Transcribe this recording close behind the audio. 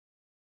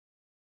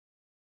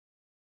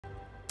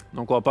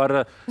Nu, ko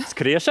par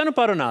skriešanu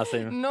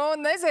parunāsim? Nu,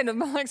 nezinu,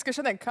 man liekas, ka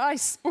šodien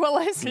kājas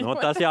spolēs. Nu,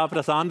 tas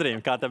jāprasa Andrijam.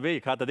 Kā tad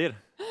bija? Kā tad ir?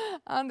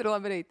 Andri,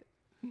 labrīt.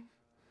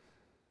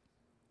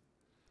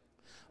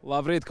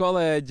 Labrīt,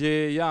 kolēģi!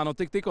 Jā, nu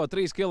tikko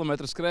 3 km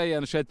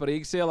skrējienu šeit par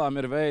Rīgas ielām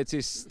ir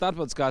veicis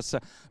Starptautiskās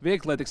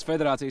vieglatlētikas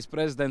federācijas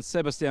prezidents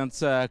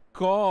Sebastjans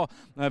Ko.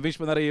 Viņš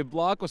man arī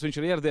blakus, viņš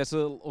ir ieradies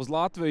uz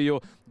Latviju,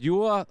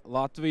 jo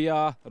Latvijā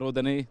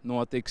rudenī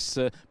notiks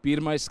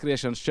pirmais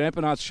skriešanas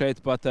čempionāts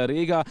šeit pat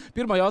Rīgā.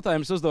 Pirmo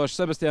jautājumu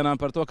uzdošu Sebastjanam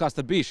par to, kāds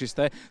tad bija šis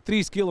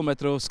 3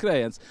 km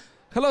skrējiens.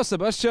 Hello,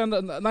 Sebastian.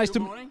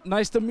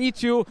 Nice to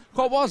meet you.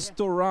 How was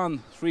to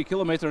run 3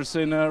 kilometers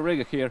in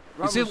Riga here?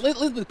 Is it a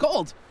little bit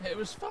cold? It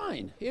was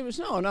fine. It was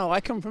no. I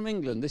come from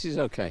England. This is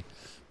okay.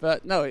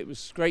 But no, it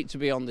was great to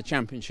be on the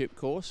championship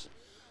course.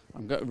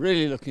 I'm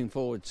really looking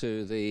forward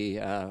to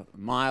the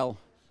mile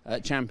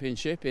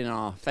championship in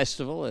our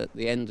festival at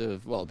the end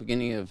of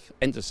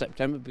end of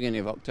September,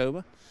 beginning of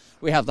October.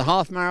 We have the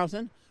half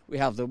marathon. We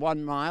have the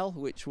 1 mile,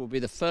 which will be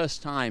the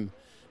first time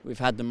we've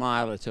had the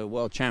mile at a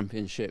world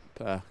championship.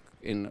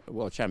 In a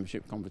World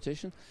Championship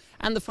competition,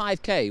 and the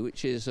 5K,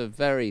 which is a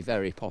very,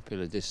 very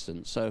popular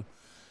distance. So,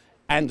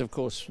 and of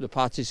course the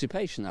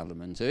participation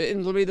element.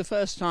 It'll be the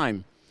first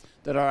time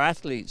that our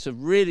athletes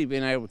have really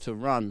been able to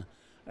run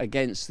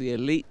against the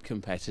elite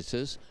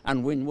competitors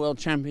and win World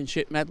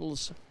Championship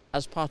medals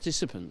as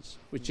participants,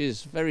 which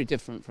is very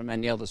different from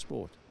any other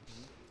sport.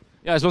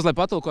 Jā, es mazliet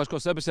patulkošu, ko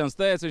Sebastjans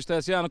teica. Viņš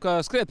teica, jā, nu, ka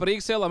skriet par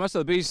Rīgas ielām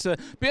esat bijis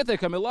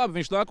pietiekami labi.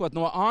 Viņš nākot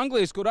no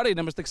Anglijas, kur arī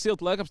nemaz tik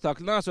silti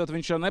laikapstākļi nesot.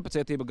 Viņš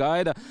nepacietība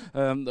gaida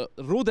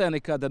rudeni,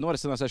 kad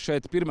norisināsies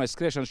šeit pirmais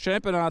skriešanas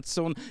čempionāts.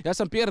 Un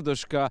esam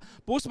pieraduši, ka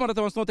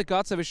pusmaratons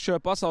notika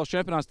atsevišķs pasaules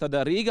čempionāts, tad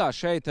Rīgā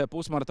šeit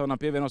pusmaratonam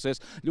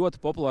pievienosies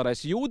ļoti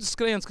populārais jūdzes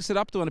skrējiens, kas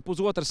ir aptuveni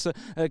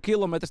 1,5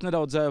 kilometrs,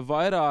 nedaudz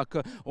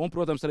vairāk. Un,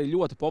 protams, arī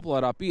ļoti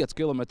populārā 5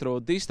 kilometru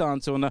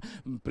distance. Un,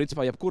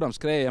 principā, jebkuram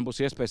skrējējiem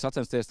būs iespēja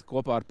sacensties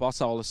kopā ar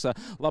pasaules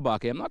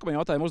labākajiem. Nākamajā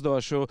jautājumu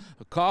uzdošu,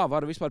 kā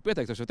var vispār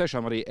pieteikties? Jo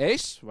tiešām arī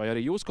es vai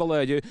arī jūs,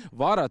 kolēģi,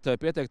 varat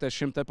pieteikties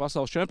šim te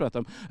pasaules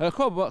čempionātam.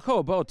 How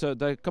about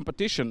the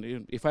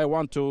competition? If I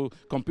want to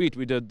compete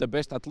with the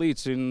best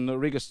athletes in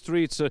Riga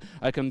streets,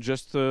 I can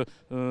just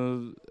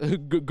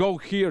go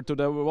here to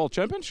the World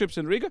Championships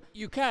in Riga?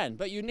 You can,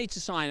 but you need to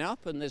sign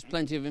up, and there's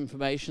plenty of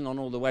information on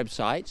all the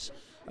websites.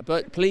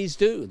 But please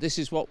do. This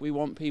is what we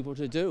want people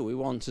to do. We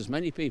want as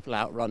many people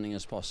out running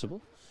as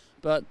possible.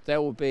 But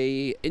there will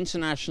be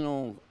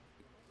international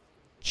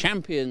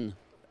champion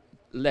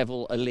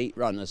level elite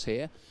runners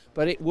here,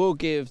 but it will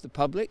give the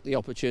public the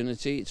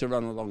opportunity to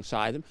run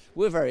alongside them.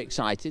 We're very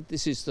excited.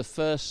 This is the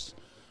first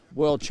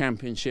World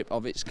Championship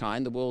of its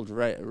kind, the World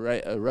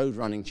Road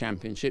Running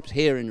Championships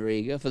here in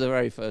Riga for the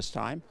very first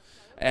time.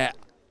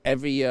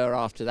 Every year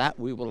after that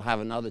we will have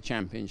another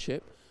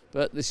championship,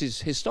 but this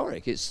is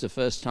historic. It's the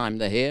first time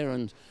they're here,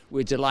 and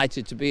we're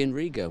delighted to be in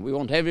Riga. We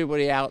want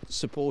everybody out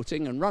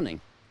supporting and running.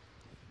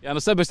 Jā,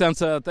 nu Sebastjans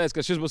teica,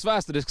 ka šis būs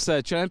vēsturisks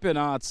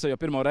čempionāts, jo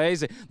pirmo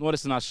reizi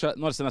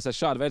norisināsies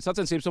šāda veida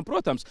sacensības. Un,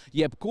 protams,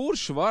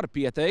 jebkurš var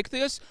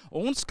pieteikties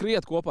un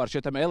skriet kopā ar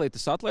šiem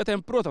elites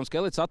atlētiem. Protams, ka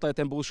elites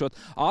atlētiem būs šot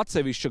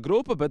atsevišķa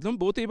grupa, bet, nu,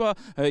 būtībā,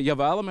 ja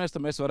vēlamies,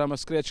 tad mēs varam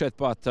skriet šeit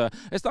pat.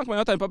 Es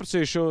nākamajā jautājumu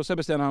paprasīšu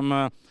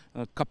Sebastjanam,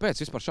 kāpēc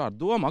vispār šāda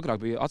doma?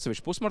 Agrāk bija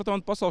atsevišķa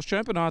pusmaratona pasaules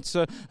čempionāts.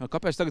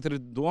 Kāpēc tagad ir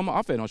doma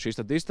apvienot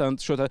šīs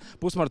šo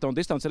pusmaratona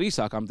distanci ar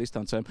īsākām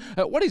distancēm?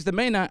 What is the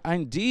main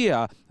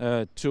idea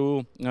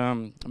to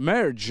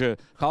merge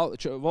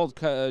World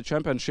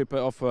Championship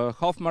of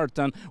half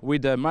marathon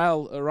with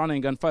mile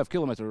running and 5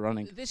 kilometer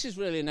running? This is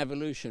really an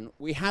evolution.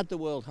 We had the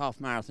World Half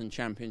Marathon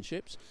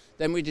Championships.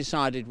 Then we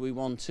decided we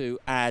want to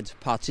add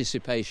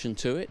participation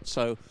to it.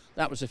 So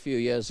that was a few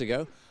years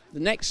ago. The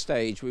next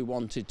stage we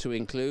wanted to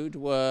include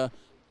were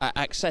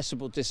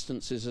accessible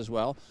distances as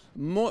well.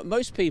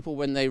 Most people,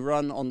 when they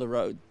run on the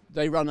road,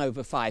 they run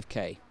over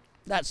 5K.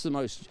 That's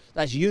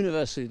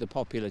universally the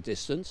popular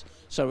distance.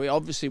 So we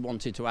obviously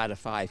wanted to add a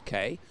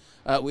 5K.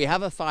 We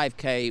have a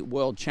 5K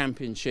World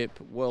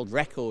Championship world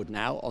record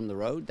now on the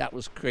road. That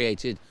was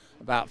created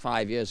about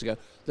 5 years ago.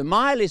 The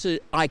mile is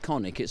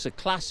iconic. It's a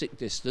classic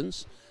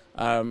distance.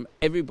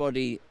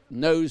 Everybody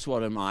knows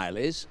what a mile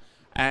is.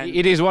 And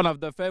it is one of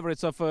the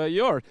favorites of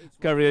your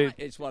career.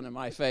 It's one of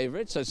my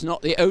favorites. So it's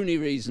not the only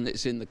reason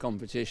it's in the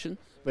competition,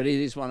 but it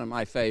is one of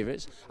my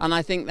favorites. And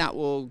I think that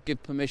will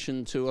give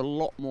permission to a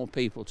lot more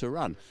people to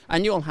run.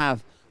 And you'll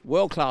have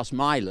world-class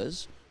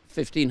milers,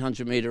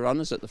 1,500-meter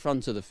runners at the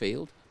front of the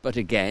field. But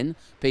again,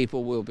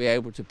 people will be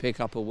able to pick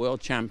up a World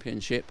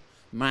Championship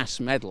mass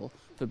medal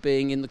for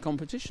being in the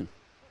competition.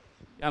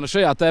 Jā, nu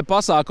šajā te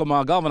pasākumā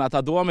galvenā tā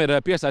doma ir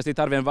piesaistīt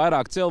arvien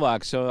vairāk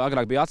cilvēkus.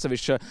 Agrāk bija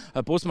atsevišķa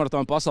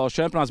pusmaratona pasaules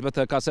čempionāts, bet,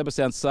 kā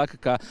Sebastjans saka,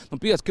 ka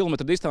 5 km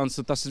distance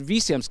tas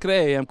visiem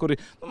skrējējiem, kuri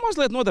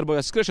mazliet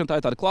nodarbojas skriešana, tā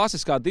ir tāda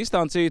klasiskā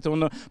distancīta,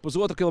 un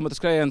 1,5 km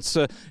skrējiens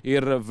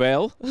ir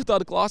vēl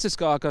tāda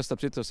klasiskāka,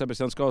 starp citu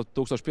Sebastjanu Ko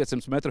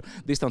 1500 metru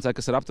distancē,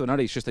 kas ir aptuveni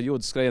arī šis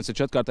jūdzes skrējiens, ir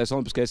 4-kārtais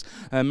olimpiskais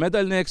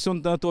medaļnieks,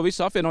 un to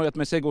visu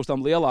apvienojot, mēs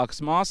iegūstam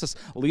lielākas masas,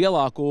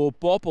 lielāku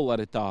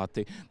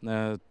popularitāti.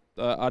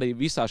 Arī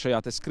visā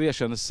šajā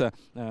skriešanas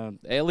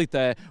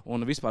elitē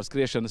un vispār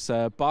skriešanas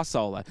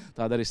pasaulē.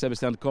 Tāda arī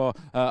Sebastjanu Ko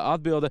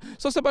atbilde.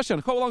 So,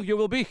 Sebastjan, how long you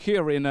will be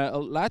here in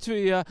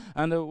Latvia,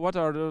 and what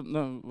are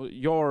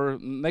your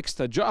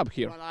next job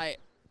here? Well, I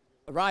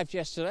arrived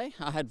yesterday.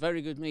 I had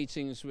very good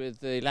meetings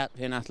with the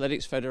Latvian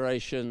Athletics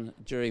Federation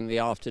during the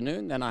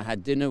afternoon. Then I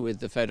had dinner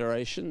with the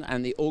Federation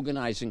and the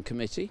organising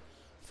committee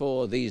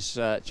for these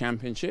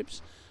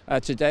championships.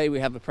 Today we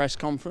have a press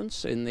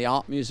conference in the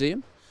Art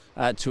Museum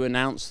to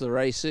announce the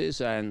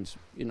races and,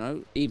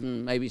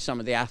 even maybe some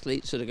of the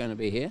athletes that are going to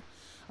be here.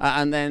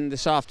 And then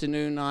this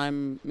afternoon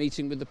I'm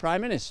meeting with the Prime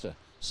Minister.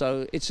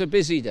 So it's a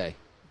busy day.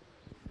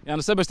 Jā,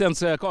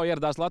 Sebastjans Ko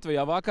ieradās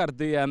Latvijā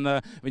vakardien.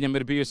 Viņam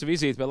ir bijusi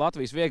vizīte pie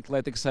Latvijas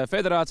vieglatlētikas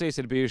federācijas,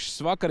 ir bijušas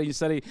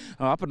vakariņas arī,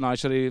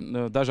 aprunājuši arī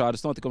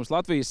dažādas notikumus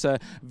Latvijas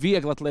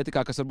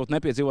vieglatlētikā, kas varbūt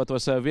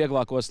nepiedzīvotos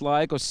vieglākos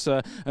laikus.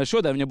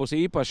 Šodien viņam būs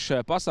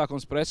īpašs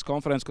pasākums, preses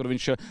konferences, kur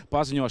viņš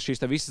paziņos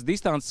šīs visas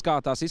distances, kā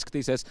tās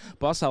izskatīsies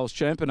pasaules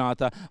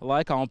čempionāta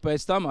laikā, un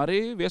pēc tam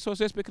arī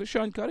viesosies pie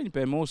Krišjāņa Kariņa,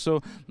 pie mūsu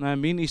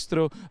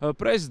ministru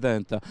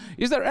prezidenta.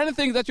 Is there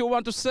anything that you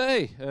want to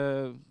say,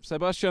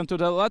 Sebastjan,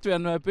 to the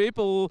Latvian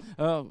people,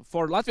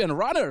 for Latvian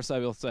runners, I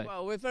will say?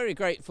 Well, we're very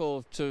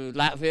grateful to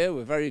Latvia.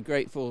 We're very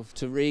grateful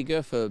to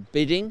Riga for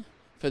bidding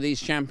for these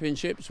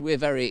championships. We're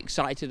very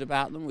excited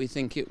about them. We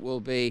think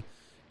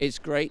it's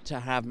great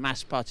to have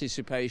mass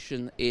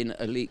participation in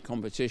elite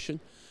competition.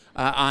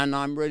 And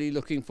I'm really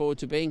looking forward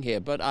to being here.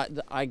 But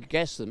I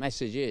guess the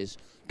message is,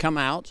 come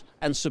out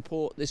and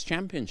support this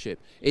championship.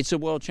 It's a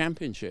world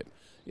championship.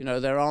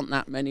 There aren't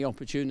that many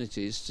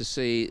opportunities to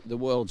see the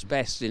world's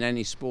best in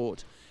any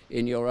sport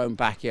in your own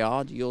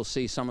backyard. You'll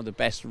see some of the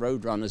best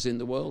road runners in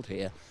the world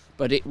here,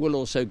 but it will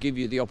also give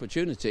you the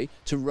opportunity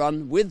to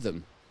run with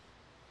them.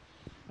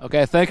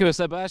 Okay, thank you,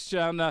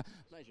 Sebastjan.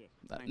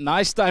 Pleasure.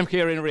 Nice time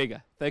here in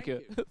Riga. Thank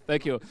you.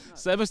 Thank you.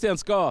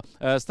 Sebastjans Ko,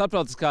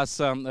 Starptautiskās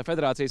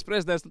federācijas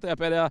prezidents, tajā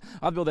pēdējā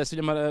atbildēs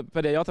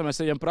pēdējā jautājumā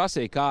viņam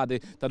prasīja, kādi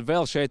tad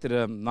vēl šeit ir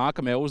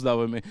nākamie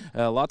uzdevumi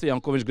Latvijā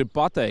un ko viņš grib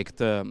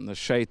pateikt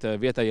šeit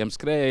vietējiem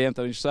skrējējiem.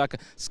 Tad viņš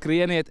saka,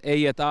 skrieniet,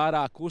 ejiet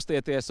ārā,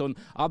 kustieties un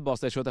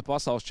atbalstiet šo te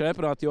pasaules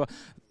čempionātu,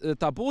 jo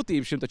tā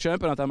būtība šim te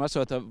čempionātam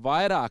esot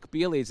vairāk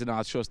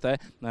pielīdzināt šos te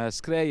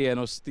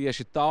skrējienus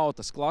tieši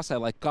tautas klasē,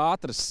 lai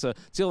katrs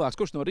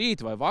cilvēks, kurš no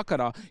rīta vai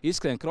vakarā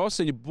izskrien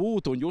krosiņu,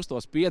 būtu un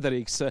justos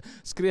piederīgs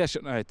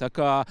skriešanai. Tā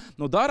kā,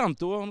 darām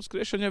to, un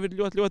skriešana jau ir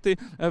ļoti, ļoti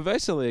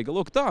veselīga.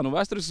 Lūk tā,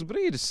 vēsturisks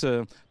brīdis.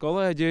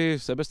 Kolēģi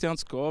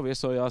Sebastjans Ko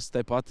viesojās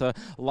tepat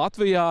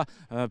Latvijā.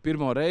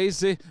 Pirmo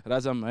reizi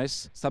redzam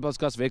mēs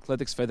Starptautiskās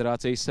vieglatlētikas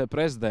federācijas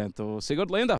prezidentu Sigurdu Linda.